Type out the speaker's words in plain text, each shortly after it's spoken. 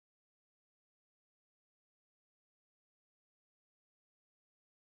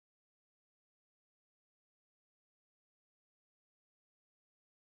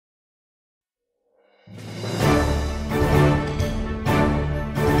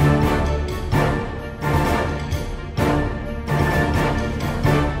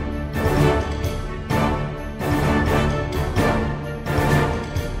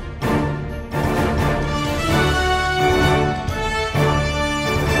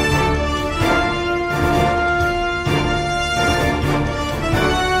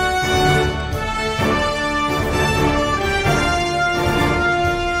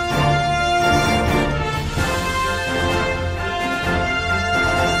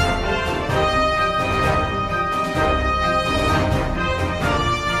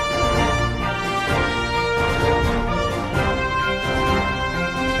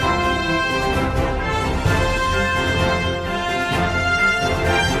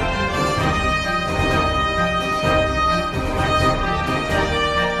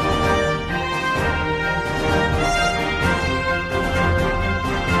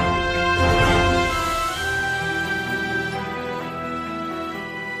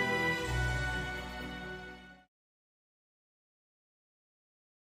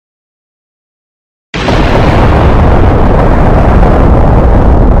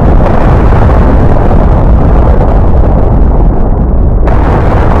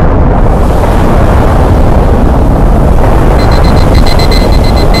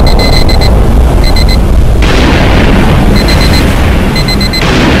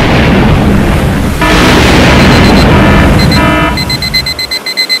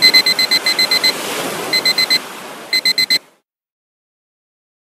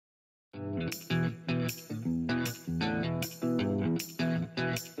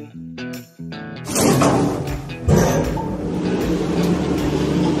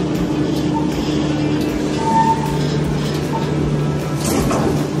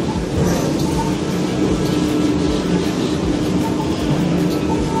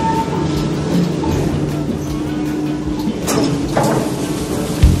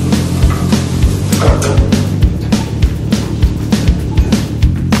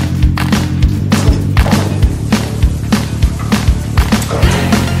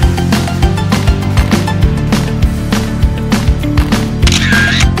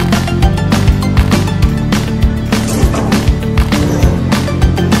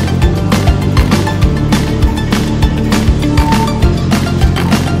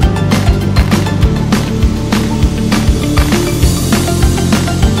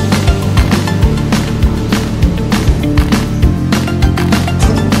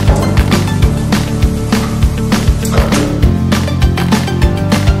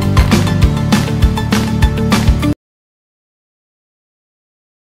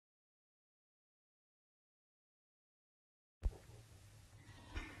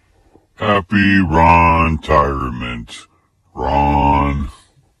Happy RONTIREMENT, Ron.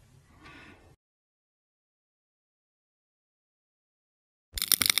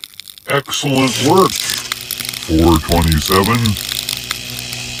 Excellent work, 427.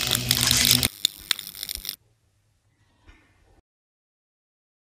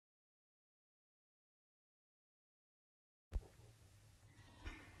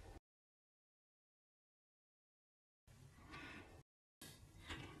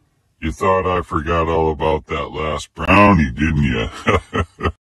 You thought I forgot all about that last brownie, didn't you?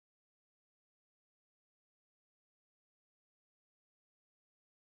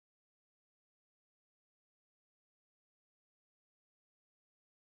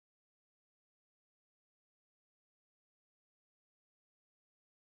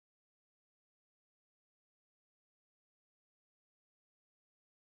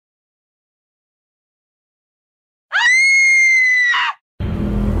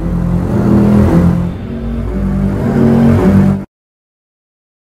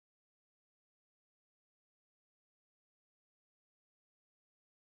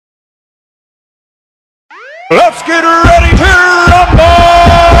 Let's get ready to rumble!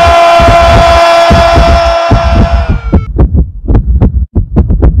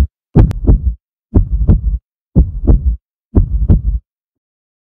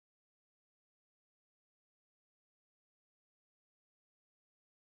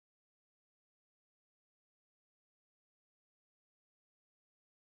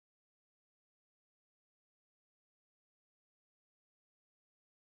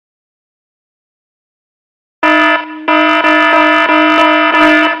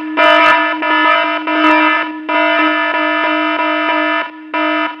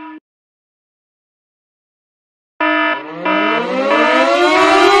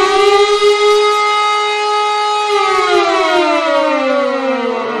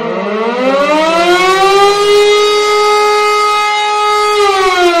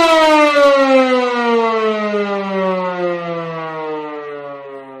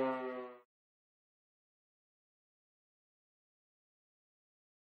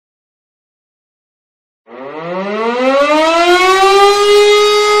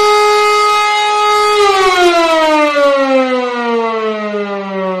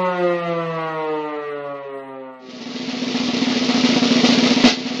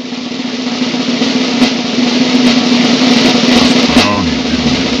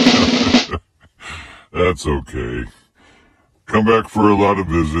 That's okay. Come back for a lot of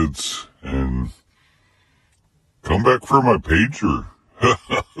visits, and come back for my pager.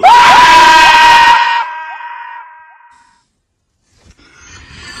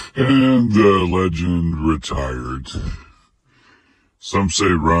 And the legend retired. Some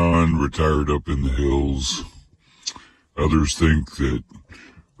say Ron retired up in the hills. Others think that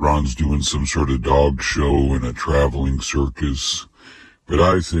Ron's doing some sort of dog show in a traveling circus. But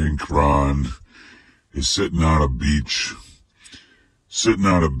I think Ron is sitting on a beach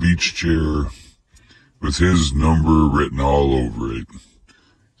chair with his number written all over it.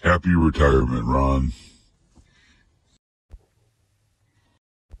 Happy retirement, Ron.